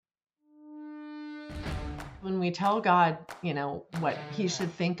When we tell God, what he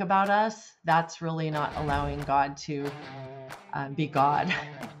should think about us, that's really not allowing God to be God.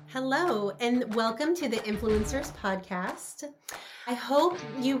 Hello, and welcome to the Influencers Podcast. I hope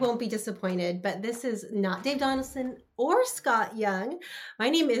you won't be disappointed, but this is not Dave Donaldson or Scott Young. My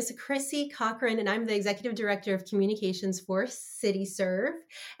name is Chrissy Cochran, and I'm the Executive Director of Communications for CityServe.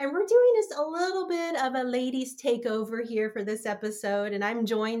 And we're doing this a little bit of a ladies' takeover here for this episode. And I'm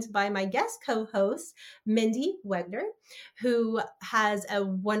joined by my guest co-host, Mindy Wegner, who has a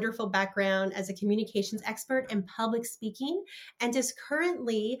wonderful background as a communications expert and public speaking, and is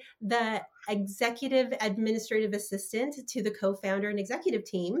currently the executive administrative assistant to the co-founder and executive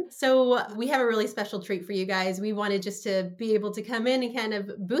team. So we have a really special treat for you guys. We wanted just to be able to come in and kind of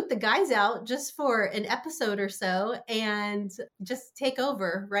boot the guys out just for an episode or so and just take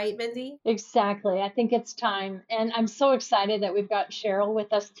over, right, Mindy? Exactly. I think it's time. And I'm so excited that we've got Cheryl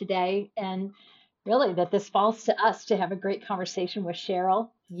with us today, and really that this falls to us to have a great conversation with Cheryl.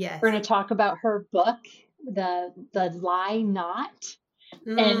 Yes. We're going to talk about her book, The Lie Not.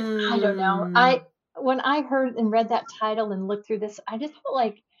 And I don't know, when I heard and read that title and looked through this, I just felt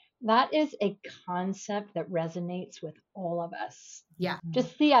like that is a concept that resonates with all of us. Yeah.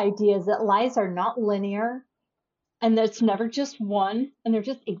 Just the ideas that lies are not linear, and that's never just one, and they're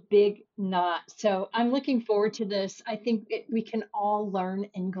just a big knot. So I'm looking forward to this. I think we can all learn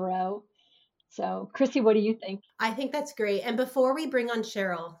and grow. So, Chrissy, what do you think? I think that's great. And before we bring on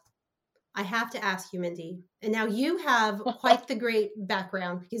Cheryl, I have to ask you, Mindy, and now you have quite the great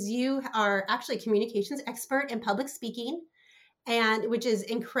background because you are actually a communications expert in public speaking, and which is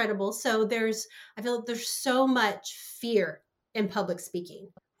incredible. So I feel like there's so much fear in public speaking,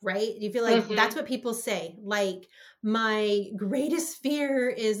 right? You feel like that's what people say, like, my greatest fear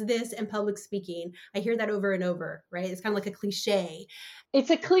is this in public speaking. I hear that over and over, right? It's kind of like a cliche. It's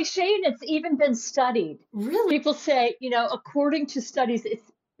a cliche, and it's even been studied. Really? People say, according to studies,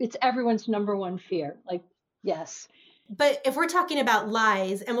 it's everyone's number one fear. Like, yes. But if we're talking about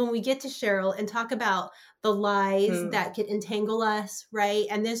lies, and when we get to Cheryl and talk about the lies that could entangle us, right?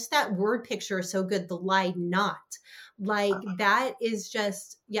 And that word picture is so good, the lie not. Like that is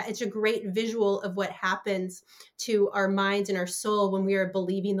just, it's a great visual of what happens to our minds and our soul when we are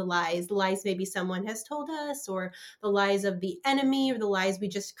believing the lies. The lies maybe someone has told us, or the lies of the enemy, or the lies we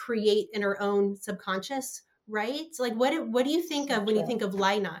just create in our own subconscious, right? So like, what do you think of when you think of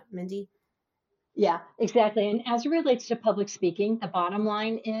lie not, Mindy? Yeah, exactly. And as it relates to public speaking, the bottom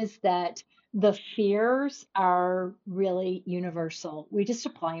line is that the fears are really universal. We just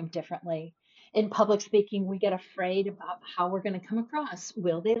apply them differently. In public speaking, we get afraid about how we're going to come across.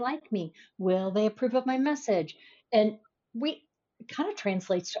 Will they like me? Will they approve of my message? And it kind of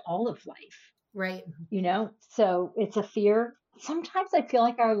translates to all of life. Right. So it's a fear. Sometimes I feel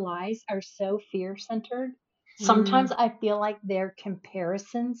like our lies are so fear centered. Sometimes I feel like they're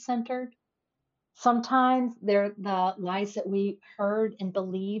comparison centered. Sometimes they're the lies that we heard and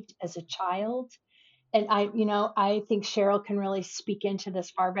believed as a child. And I think Cheryl can really speak into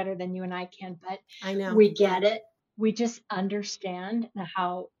this far better than you and I can, but I know we get it. We just understand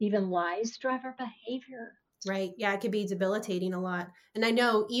how even lies drive our behavior. Right. Yeah, it could be debilitating a lot. And I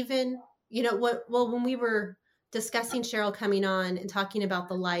know even, when we were discussing Cheryl coming on and talking about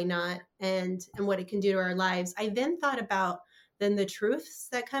the lie not and what it can do to our lives, I then thought about then the truths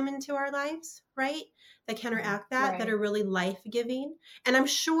that come into our lives, right? That counteract that, that are really life-giving. And I'm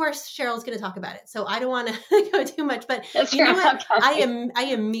sure Cheryl's going to talk about it. So I don't want to go too much, but you know what? I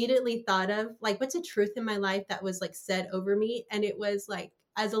immediately thought of, like, what's a truth in my life that was like said over me? And it was like,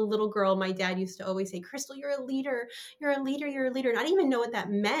 as a little girl, my dad used to always say, Crystal, you're a leader. You're a leader. You're a leader. And I didn't even know what that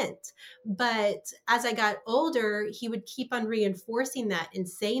meant. But as I got older, he would keep on reinforcing that and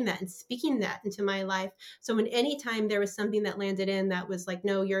saying that and speaking that into my life. So when anytime there was something that landed in that was like,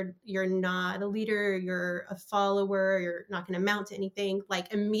 no, you're not a leader, you're a follower, you're not going to amount to anything,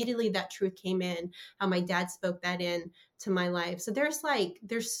 like immediately that truth came in, how my dad spoke that in to my life. So I'm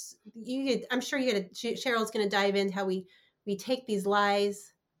sure Cheryl's going to dive into how we take these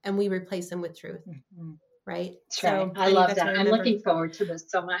lies and we replace them with truth. Right. So I love that. I'm looking forward to this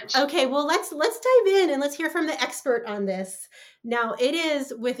so much. Okay. Well, let's dive in and let's hear from the expert on this. Now, it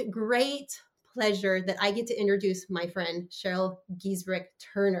is with great pleasure that I get to introduce my friend, Cheryl Giesbrecht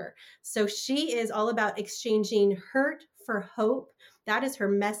Turner. So she is all about exchanging hurt for hope. That is her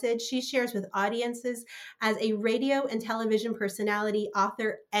message. She shares with audiences as a radio and television personality,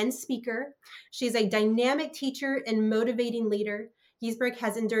 author, and speaker. She's a dynamic teacher and motivating leader. Giesbrecht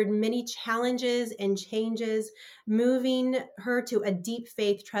has endured many challenges and changes, moving her to a deep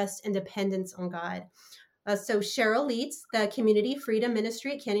faith, trust, and dependence on God. So Cheryl leads the Community Freedom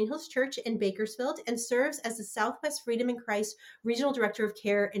Ministry at Canyon Hills Church in Bakersfield and serves as the Southwest Freedom in Christ Regional Director of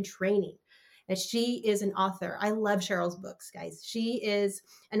Care and Training. And she is an author. I love Cheryl's books, guys. She is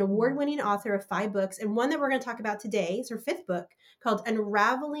an award-winning author of 5 books, and one that we're going to talk about today is her 5th book called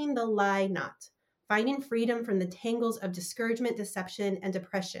Unraveling the Lie Not: Finding Freedom from the Tangles of Discouragement, Deception, and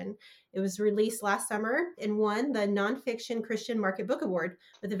Depression. It was released last summer and won the Nonfiction Christian Market Book Award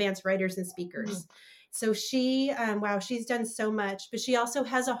with Advanced Writers and Speakers. So she, she's done so much, but she also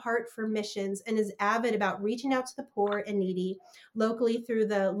has a heart for missions and is avid about reaching out to the poor and needy locally through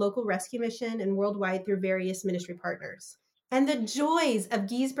the local rescue mission and worldwide through various ministry partners. And the joys of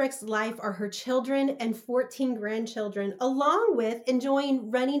Giesbrecht's life are her children and 14 grandchildren, along with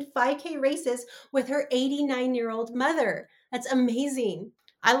enjoying running 5K races with her 89-year-old mother. That's amazing.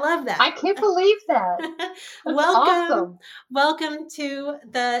 I love that. I can't believe that. Welcome. Welcome to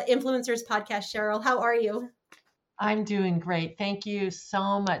the Influencers Podcast, Cheryl. How are you? I'm doing great. Thank you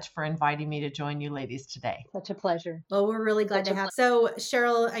so much for inviting me to join you ladies today. Such a pleasure. Well, we're really glad to have. So,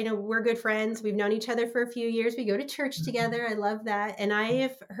 Cheryl, I know we're good friends. We've known each other for a few years. We go to church together. I love that. And I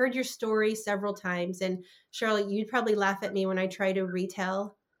have heard your story several times. And Cheryl, you'd probably laugh at me when I try to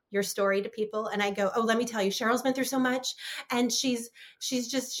retell your story to people. And I go, oh, let me tell you, Cheryl's been through so much, and she's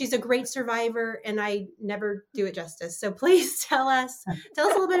a great survivor. And I never do it justice. So please tell us a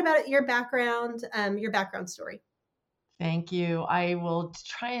little bit about your background story. Thank you. I will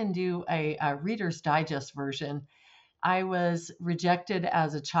try and do a Reader's Digest version. I was rejected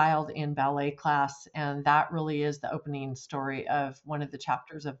as a child in ballet class, and that really is the opening story of one of the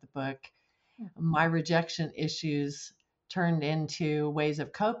chapters of the book. My rejection issues turned into ways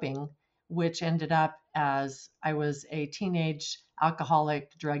of coping, which ended up as I was a teenage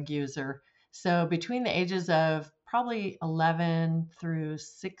alcoholic drug user. So between the ages of probably 11 through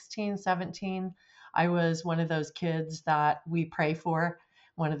 16, 17, I was one of those kids that we pray for,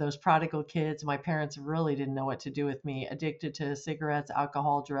 one of those prodigal kids. My parents really didn't know what to do with me, addicted to cigarettes,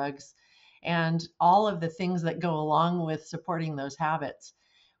 alcohol, drugs, and all of the things that go along with supporting those habits.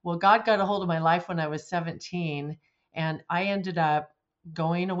 Well, God got a hold of my life when I was 17, and I ended up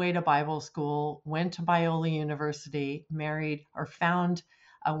going away to Bible school, went to Biola University, found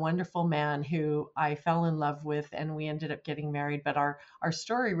a wonderful man who I fell in love with, and we ended up getting married. But our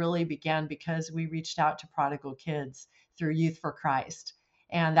story really began because we reached out to prodigal kids through Youth for Christ.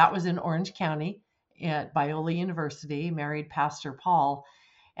 And that was in Orange County at Biola University, married Pastor Paul.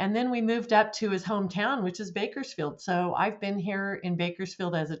 And then we moved up to his hometown, which is Bakersfield. So I've been here in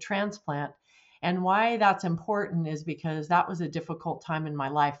Bakersfield as a transplant. And why that's important is because that was a difficult time in my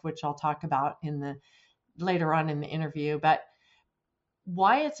life, which I'll talk about later on in the interview. But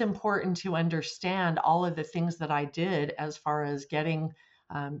why it's important to understand all of the things that I did as far as getting,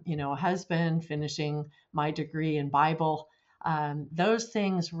 a husband, finishing my degree in Bible. Those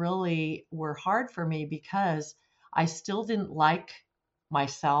things really were hard for me because I still didn't like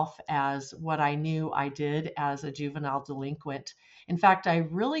myself as what I knew I did as a juvenile delinquent. In fact, I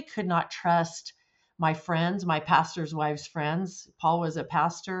really could not trust my friends, my pastor's wives' friends. Paul was a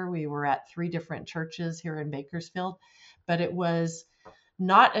pastor. We were at 3 different churches here in Bakersfield, but it was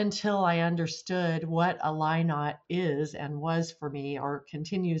not until I understood what a lie not is and was for me, or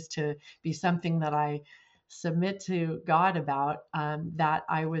continues to be something that I submit to God about, that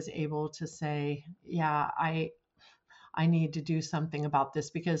I was able to say, yeah, I need to do something about this.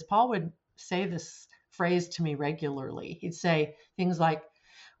 Because Paul would say this phrase to me regularly. He'd say things like,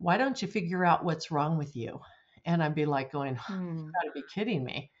 why don't you figure out what's wrong with you? And I'd be like going, you gotta be kidding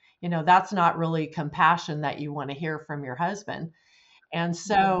me. That's not really compassion that you want to hear from your husband. And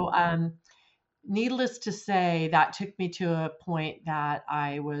so, needless to say, that took me to a point that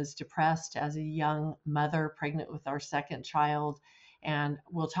I was depressed as a young mother, pregnant with our 2nd child. And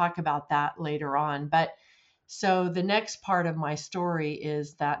we'll talk about that later on. But so the next part of my story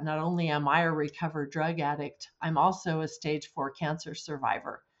is that not only am I a recovered drug addict, I'm also a stage 4 cancer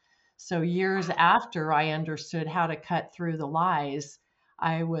survivor. So years after I understood how to cut through the lies,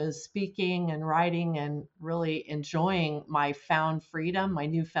 I was speaking and writing and really enjoying my newfound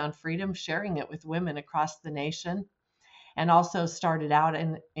freedom, sharing it with women across the nation, and also started out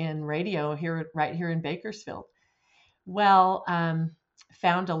in radio right here in Bakersfield. Well,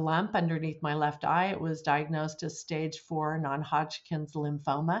 found a lump underneath my left eye. It was diagnosed as stage 4 non-Hodgkin's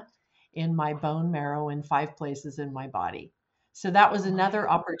lymphoma in my bone marrow in 5 places in my body. So that was another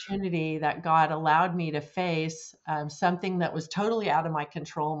opportunity that God allowed me to face, something that was totally out of my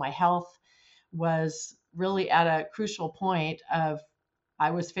control. My health was really at a crucial point of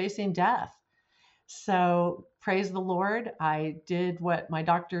I was facing death. So praise the Lord. I did what my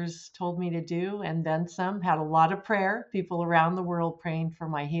doctors told me to do and then some, had a lot of prayer, people around the world praying for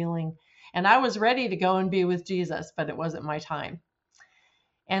my healing. And I was ready to go and be with Jesus, but it wasn't my time.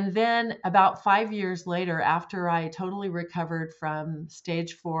 And then about 5 years later, after I totally recovered from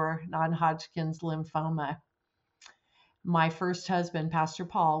stage 4 non-Hodgkin's lymphoma, my first husband, Pastor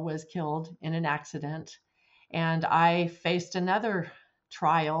Paul, was killed in an accident. And I faced another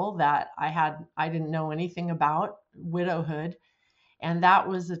trial that I didn't know anything about, widowhood. And that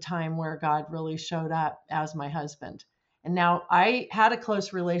was a time where God really showed up as my husband. And now I had a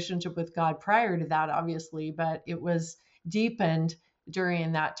close relationship with God prior to that, obviously, but it was deepened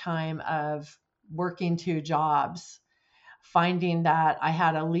during that time of working 2 jobs, finding that I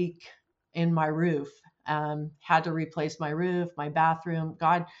had a leak in my roof, had to replace my roof, my bathroom.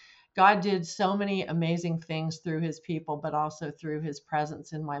 God did so many amazing things through his people, but also through his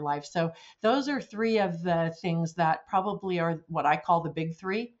presence in my life. So those are 3 of the things that probably are what I call the big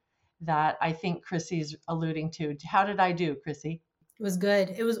 3 that I think Chrissy's alluding to. How did I do, Chrissy? It was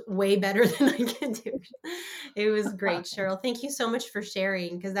good. It was way better than I can do. It was great, Cheryl. Thank you so much for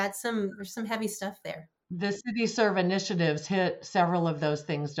sharing, because there's some heavy stuff there. The City Serve initiatives hit several of those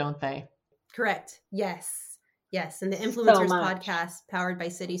things, don't they? Correct. Yes. And the So Influencers much. podcast powered by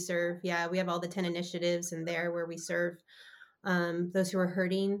City Serve. Yeah, we have all the 10 initiatives in there where we serve those who are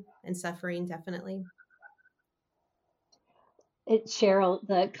hurting and suffering, definitely. Cheryl,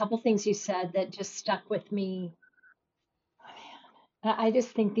 the couple things you said that just stuck with me. I just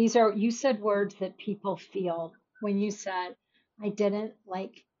think you said words that people feel when you said, I didn't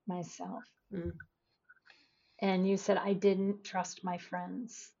like myself. Mm. And you said, I didn't trust my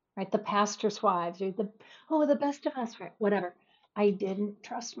friends, right? The pastor's wives, or the best of us, right? Whatever. I didn't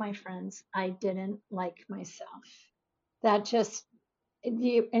trust my friends. I didn't like myself. That just,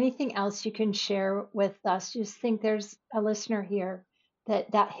 anything else you can share with us? Just think there's a listener here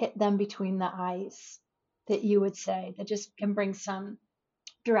that hit them between the eyes, that you would say, that just can bring some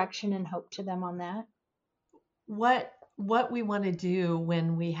direction and hope to them on that. What we want to do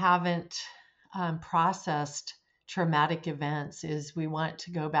when we haven't processed traumatic events is we want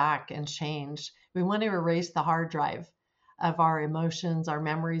to go back and change. We want to erase the hard drive of our emotions, our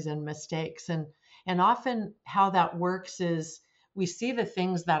memories, and mistakes. And often how that works is we see the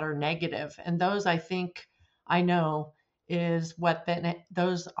things that are negative, and those I know is what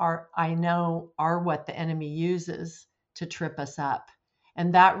are what the enemy uses to trip us up.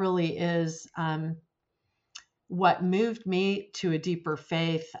 And that really is what moved me to a deeper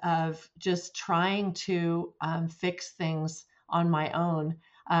faith of just trying to fix things on my own,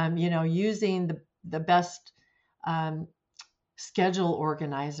 using the best schedule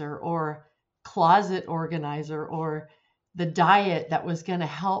organizer or closet organizer or the diet that was going to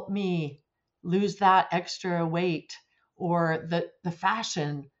help me lose that extra weight, or the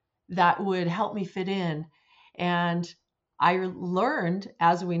fashion that would help me fit in. And I learned,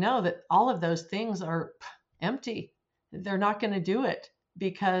 as we know, that all of those things are empty. They're not going to do it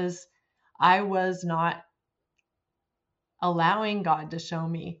because I was not allowing God to show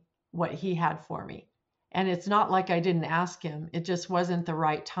me what he had for me. And it's not like I didn't ask him. It just wasn't the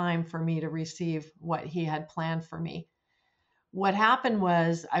right time for me to receive what he had planned for me. What happened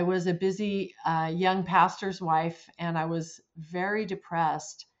was I was a busy young pastor's wife, and I was very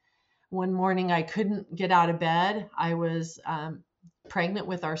depressed. One morning I couldn't get out of bed. I was pregnant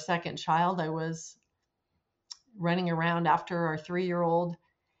with our second child. I was running around after our 3-year-old,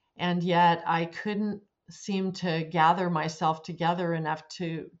 and yet I couldn't seem to gather myself together enough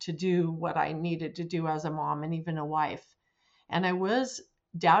to do what I needed to do as a mom and even a wife. And I was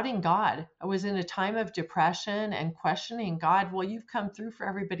doubting God. I was in a time of depression and questioning God. Well, you've come through for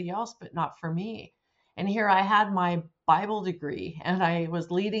everybody else, but not for me. And here I had my Bible degree and I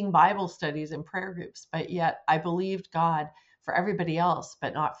was leading Bible studies and prayer groups, but yet I believed God for everybody else,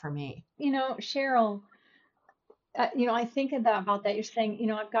 but not for me. Cheryl, I think about that. You're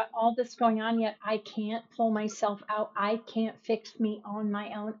saying, I've got all this going on, yet I can't pull myself out. I can't fix me on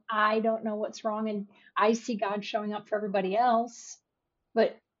my own. I don't know what's wrong. And I see God showing up for everybody else,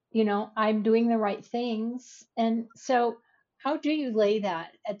 but, I'm doing the right things. And so how do you lay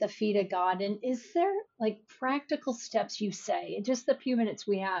that at the feet of God? And is there like practical steps you say in just the few minutes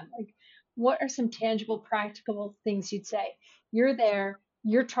we have? Like, what are some tangible, practical things you'd say? You're there.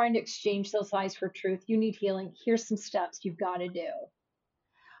 You're trying to exchange those lies for truth. You need healing. Here's some steps you've got to do.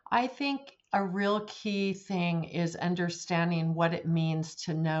 I think a real key thing is understanding what it means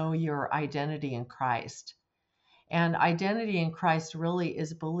to know your identity in Christ. And identity in Christ really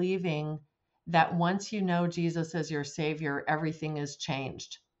is believing that once you know Jesus as your Savior, everything is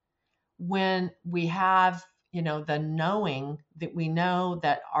changed. When we have the knowing that we know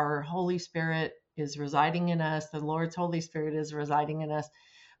that our Holy Spirit is residing in us, the Lord's Holy Spirit is residing in us,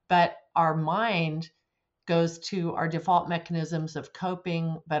 but our mind goes to our default mechanisms of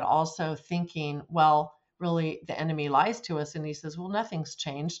coping, but also thinking, well, really the enemy lies to us. And he says, well, nothing's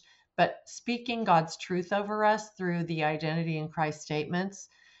changed. But speaking God's truth over us through the identity in Christ statements,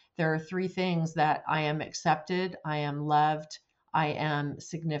 there are three things: that I am accepted, I am loved, I am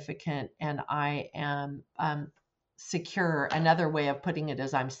significant, and I am secure. Another way of putting it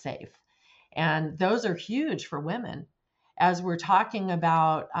is I'm safe. And those are huge for women. As we're talking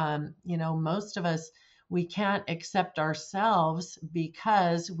about, most of us, we can't accept ourselves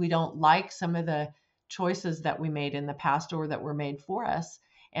because we don't like some of the choices that we made in the past or that were made for us.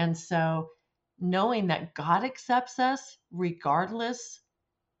 And so knowing that God accepts us regardless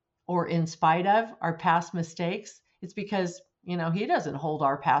or in spite of our past mistakes, it's because, he doesn't hold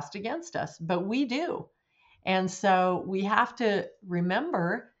our past against us, but we do. And so we have to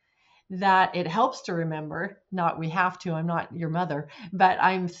remember that. It helps to remember, not we have to, I'm not your mother, but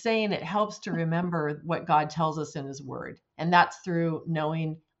I'm saying it helps to remember what God tells us in his word. And that's through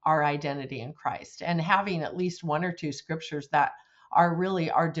knowing our identity in Christ and having at least one or two scriptures that are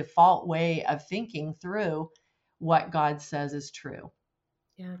really our default way of thinking through what God says is true.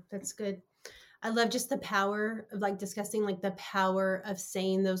 Yeah, that's good. I love just the power of like discussing like the power of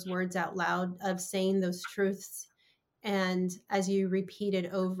saying those words out loud, of saying those truths. And as you repeat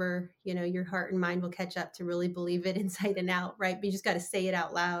it over, your heart and mind will catch up to really believe it inside and out, right? But you just got to say it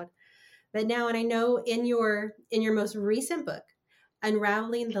out loud. But now, and I know in your most recent book,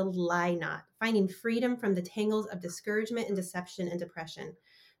 Unraveling the Lie Knot, Finding Freedom from the Tangles of Discouragement and Deception and Depression.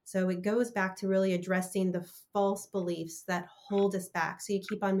 So it goes back to really addressing the false beliefs that hold us back, so you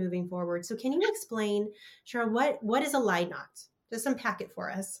keep on moving forward. So can you explain, Cheryl, what is a lie knot? Just unpack it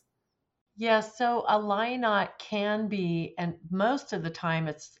for us. Yes, so a lie knot can be, and most of the time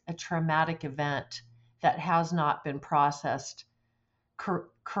it's a traumatic event that has not been processed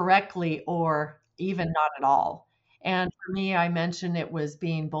correctly or even not at all. And for me, I mentioned it was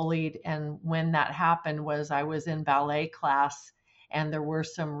being bullied. And when that happened was I was in ballet class and there were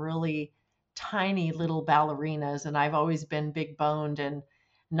some really tiny little ballerinas. And I've always been big boned and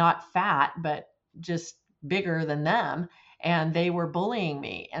not fat, but just bigger than them. And they were bullying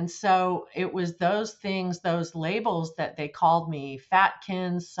me. And so it was those things, those labels that they called me: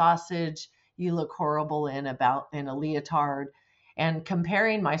 fatkins, sausage, you look horrible in a leotard. And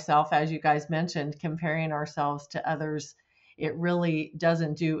comparing myself, as you guys mentioned, comparing ourselves to others, it really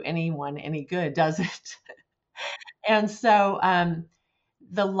doesn't do anyone any good, does it? And so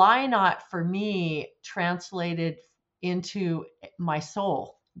the lie knot for me translated into my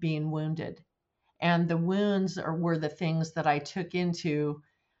soul being wounded. And the wounds were the things that I took into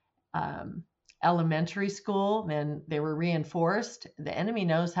elementary school, and they were reinforced. The enemy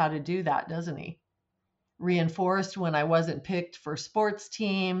knows how to do that, doesn't he? Reinforced when I wasn't picked for sports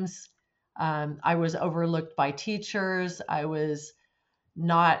teams. I was overlooked by teachers. I was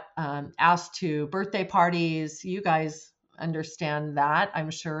not asked to birthday parties. You guys understand that.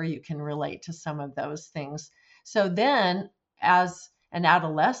 I'm sure you can relate to some of those things. So then, as an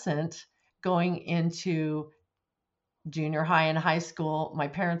adolescent going into junior high and high school, my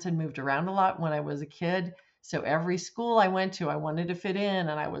parents had moved around a lot when I was a kid. So every school I went to, I wanted to fit in,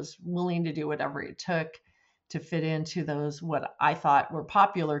 and I was willing to do whatever it took to fit into those, what I thought were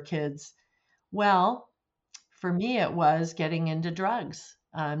popular kids. Well, for me, it was getting into drugs,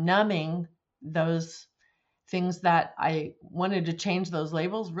 numbing those things that I wanted to change those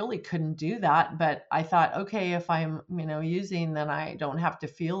labels, really couldn't do that. But I thought, okay, if I'm, using, then I don't have to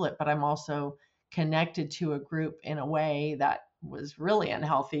feel it, but I'm also connected to a group in a way that was really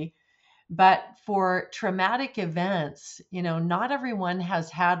unhealthy. But for traumatic events, not everyone has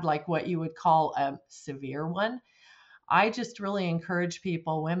had like what you would call a severe one. I just really encourage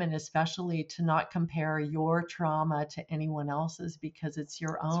people, women especially, to not compare your trauma to anyone else's, because it's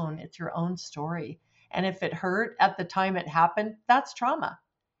your own. It's your own story. And if it hurt at the time it happened, that's trauma.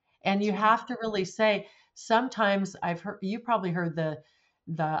 And you have to really say, sometimes you probably heard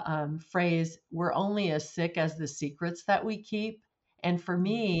the phrase, we're only as sick as the secrets that we keep. And for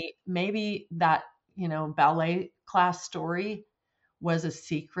me, maybe that, ballet class story was a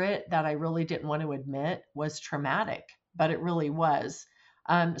secret that I really didn't want to admit was traumatic, but it really was.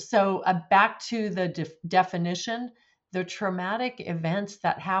 So back to the definition, the traumatic events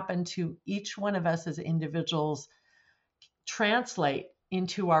that happen to each one of us as individuals translate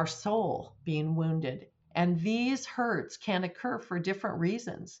into our soul being wounded. And these hurts can occur for different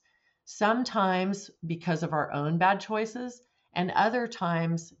reasons. Sometimes because of our own bad choices, and other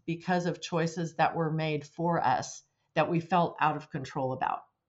times because of choices that were made for us that we felt out of control about.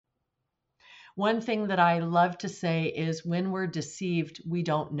 One thing that I love to say is when we're deceived, we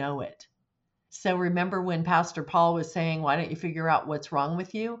don't know it. So remember when Pastor Paul was saying, why don't you figure out what's wrong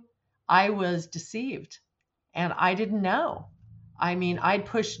with you? I was deceived and I didn't know. I mean, I'd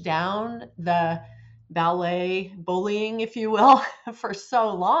pushed down the ballet bullying, if you will, for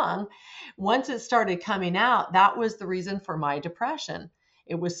so long. Once it started coming out, that was the reason for my depression.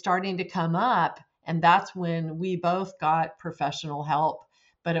 It was starting to come up, and that's when we both got professional help.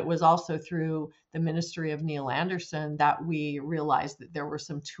 But it was also through the ministry of Neil Anderson that we realized that there were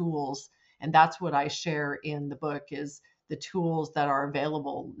some tools, and that's what I share in the book is the tools that are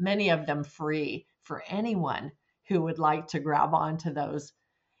available, many of them free for anyone who would like to grab onto those.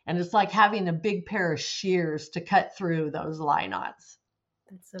 And it's like having a big pair of shears to cut through those lie knots.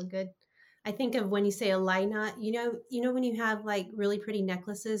 That's so good. I think of when you say a lie knot, you know when you have like really pretty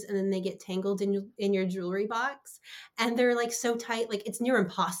necklaces and then they get tangled in your jewelry box and they're like so tight, like it's near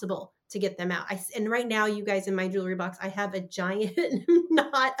impossible to get them out. And right now, you guys, in my jewelry box, I have a giant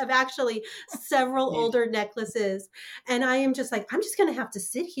knot of actually several older necklaces. And I am just like, I'm just going to have to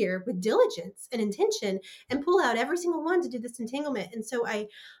sit here with diligence and intention and pull out every single one to do this entanglement. And so I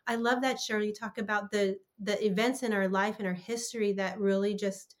love that, Cheryl. You talk about the events in our life and our history that really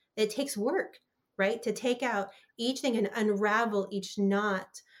just, it takes work, right? To take out each thing and unravel each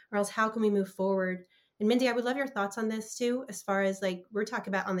knot, or else how can we move forward? And Mindy, I would love your thoughts on this too, as far as like we're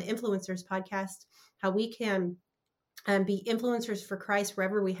talking about on the Influencers podcast, how we can be influencers for Christ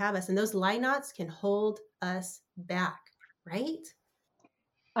wherever we have us. And those lie knots can hold us back, right?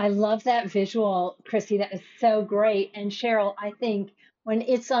 I love that visual, Chrissy. That is so great. And Cheryl, I think when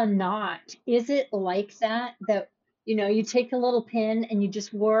it's a knot, is it like that? That, you take a little pin and you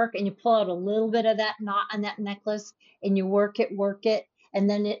just work and you pull out a little bit of that knot on that necklace and you work it, and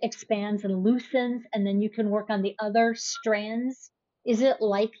then it expands and loosens, and then you can work on the other strands. Is that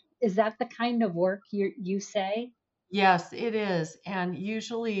the kind of work you say? Yes, it is. And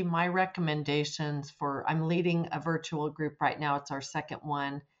usually my recommendations I'm leading a virtual group right now. It's our second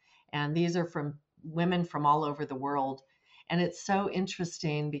one. And these are from women from all over the world. And it's so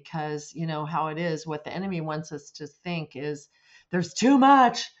interesting because you know how it is. What the enemy wants us to think is there's too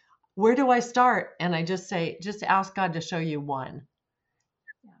much. Where do I start? And I just say, just ask God to show you one,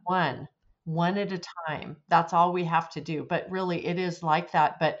 one at a time. That's all we have to do. But really, it is like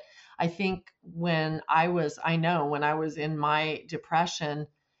that. But I think I know when I was in my depression,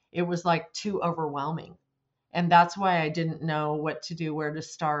 it was like too overwhelming. And that's why I didn't know what to do, where to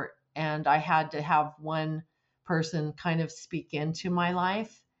start. And I had to have one person kind of speak into my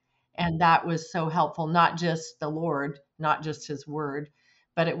life. And that was so helpful, not just the Lord, not just his word,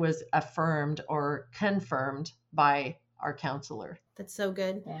 but it was affirmed or confirmed by our counselor. That's so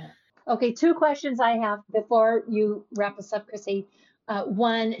good. Yeah. Okay, two questions I have before you wrap us up, Chrissy.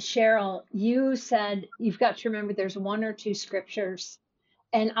 One, Cheryl, you said you've got to remember there's one or two scriptures.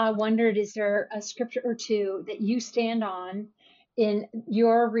 And I wondered, is there a scripture or two that you stand on in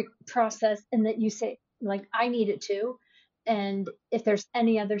your process and that you say, like, I need it too? And if there's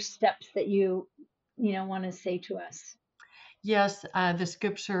any other steps that you want to say to us? Yes, the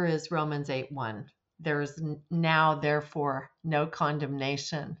scripture is Romans 8:1. There is now, therefore, no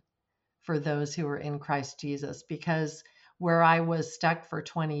condemnation for those who are in Christ Jesus, because where I was stuck for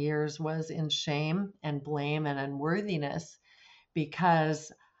 20 years was in shame and blame and unworthiness,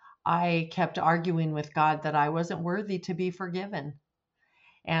 because I kept arguing with God that I wasn't worthy to be forgiven.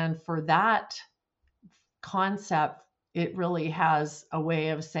 And for that concept, it really has a way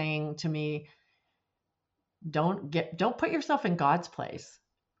of saying to me, don't put yourself in God's place.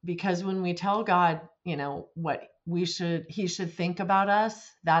 Because when we tell God, what he should think about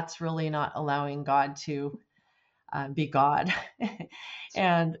us, that's really not allowing God to be God.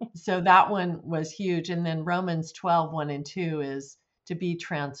 And so that one was huge. And then Romans 12:1 and 2 is to be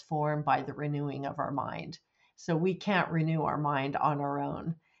transformed by the renewing of our mind. So we can't renew our mind on our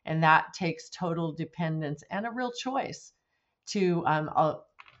own. And that takes total dependence and a real choice to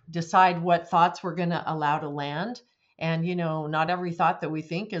decide what thoughts we're going to allow to land. And, not every thought that we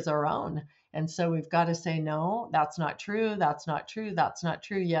think is our own. And so we've got to say, no, that's not true. That's not true. That's not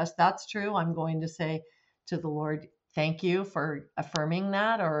true. Yes, that's true. I'm going to say to the Lord, thank you for affirming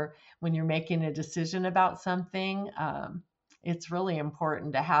that. Or when you're making a decision about something, it's really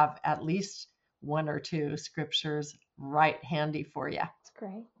important to have at least one or two scriptures right handy for you. That's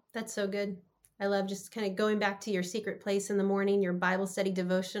great. That's so good. I love just kind of going back to your secret place in the morning, your Bible study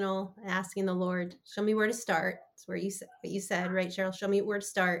devotional, asking the Lord, show me where to start. That's where what you said, right, Cheryl? Show me where to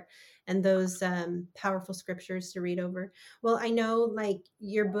start, and those powerful scriptures to read over. Well, I know like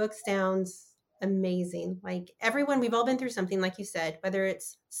your book sounds amazing. Like everyone, we've all been through something, like you said, whether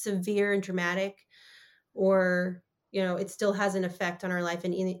it's severe and dramatic or, it still has an effect on our life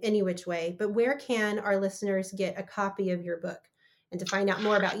in any which way. But where can our listeners get a copy of your book and to find out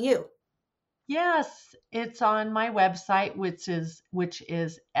more about you? Yes, it's on my website, which is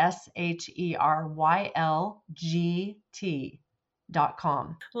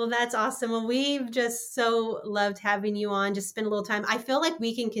SHERYLGT.com. Well, that's awesome. Well, we've just so loved having you on, just spend a little time. I feel like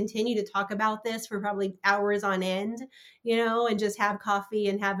we can continue to talk about this for probably hours on end, and just have coffee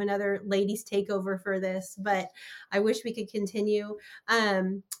and have another ladies takeover for this. But I wish we could continue.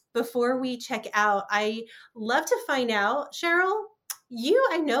 Before we check out, I love to find out, Cheryl, you,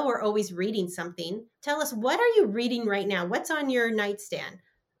 I know, are always reading something. Tell us, what are you reading right now? What's on your nightstand?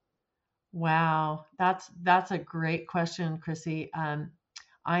 Wow, that's a great question, Chrissy.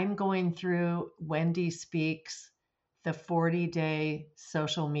 I'm going through Wendy Speaks, the 40-day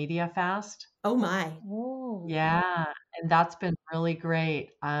social media fast. Oh my. Oh. Yeah, and that's been really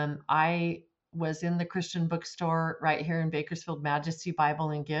great. I was in the Christian bookstore right here in Bakersfield, Majesty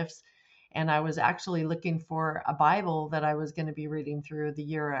Bible and Gifts, and I was actually looking for a Bible that I was going to be reading through the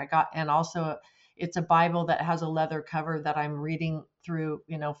year. And also it's a Bible that has a leather cover that I'm reading through,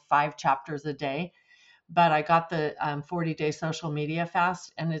 5 chapters a day. But I got the 40-day social media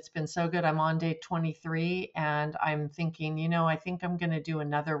fast, and it's been so good. I'm on day 23, and I'm thinking, I think I'm going to do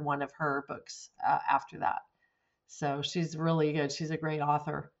another one of her books after that. So she's really good. She's a great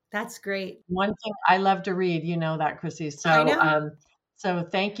author. That's great. One thing I love to read, that, Chrissy. So, I know. So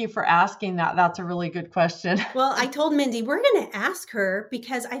thank you for asking that. That's a really good question. Well, I told Mindy we're going to ask her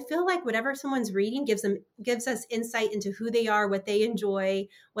because I feel like whatever someone's reading gives us insight into who they are, what they enjoy,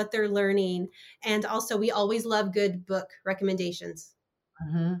 what they're learning. And also we always love good book recommendations.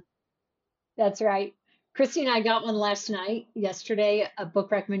 Mm-hmm. That's right. Christy and I got one yesterday, a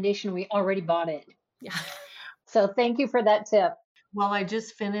book recommendation. We already bought it. Yeah. So thank you for that tip. Well, I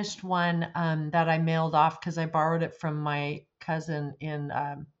just finished one that I mailed off because I borrowed it from my cousin in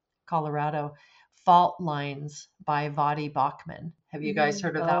Colorado, Fault Lines by Voddie Baucham. Have you guys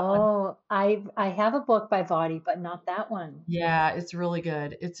heard of that one? Oh, I have a book by Voddie, but not that one. Yeah, it's really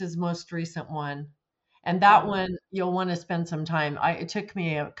good. It's his most recent one. And that one, you'll want to spend some time. It took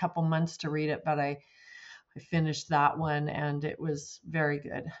me a couple months to read it, but I finished that one, and it was very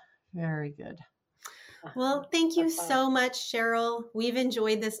good. Very good. Well, thank you so much, Cheryl. We've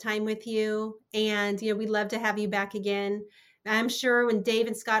enjoyed this time with you, and we'd love to have you back again. I'm sure when Dave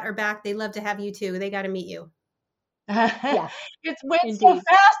and Scott are back, they'd love to have you too. They got to meet you. Yeah, it's went so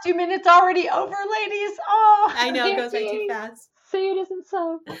fast. 2 minutes already over, ladies. Oh, I know, it goes by too fast. Say it isn't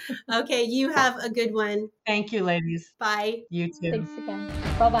so. Okay, you have a good one. Thank you, ladies. Bye. You too. Thanks again.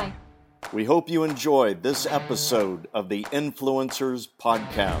 Bye-bye. We hope you enjoyed this episode of the Influencers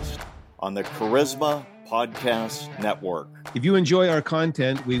Podcast on the Charisma Podcast Network. If you enjoy our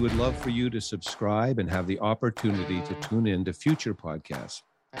content, we would love for you to subscribe and have the opportunity to tune in to future podcasts.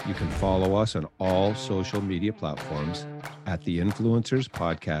 You can follow us on all social media platforms at the Influencers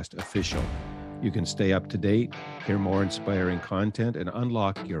Podcast Official. You can stay up to date, hear more inspiring content, and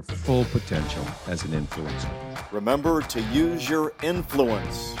unlock your full potential as an influencer. Remember to use your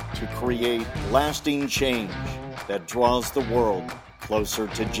influence to create lasting change that draws the world closer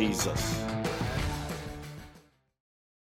to Jesus.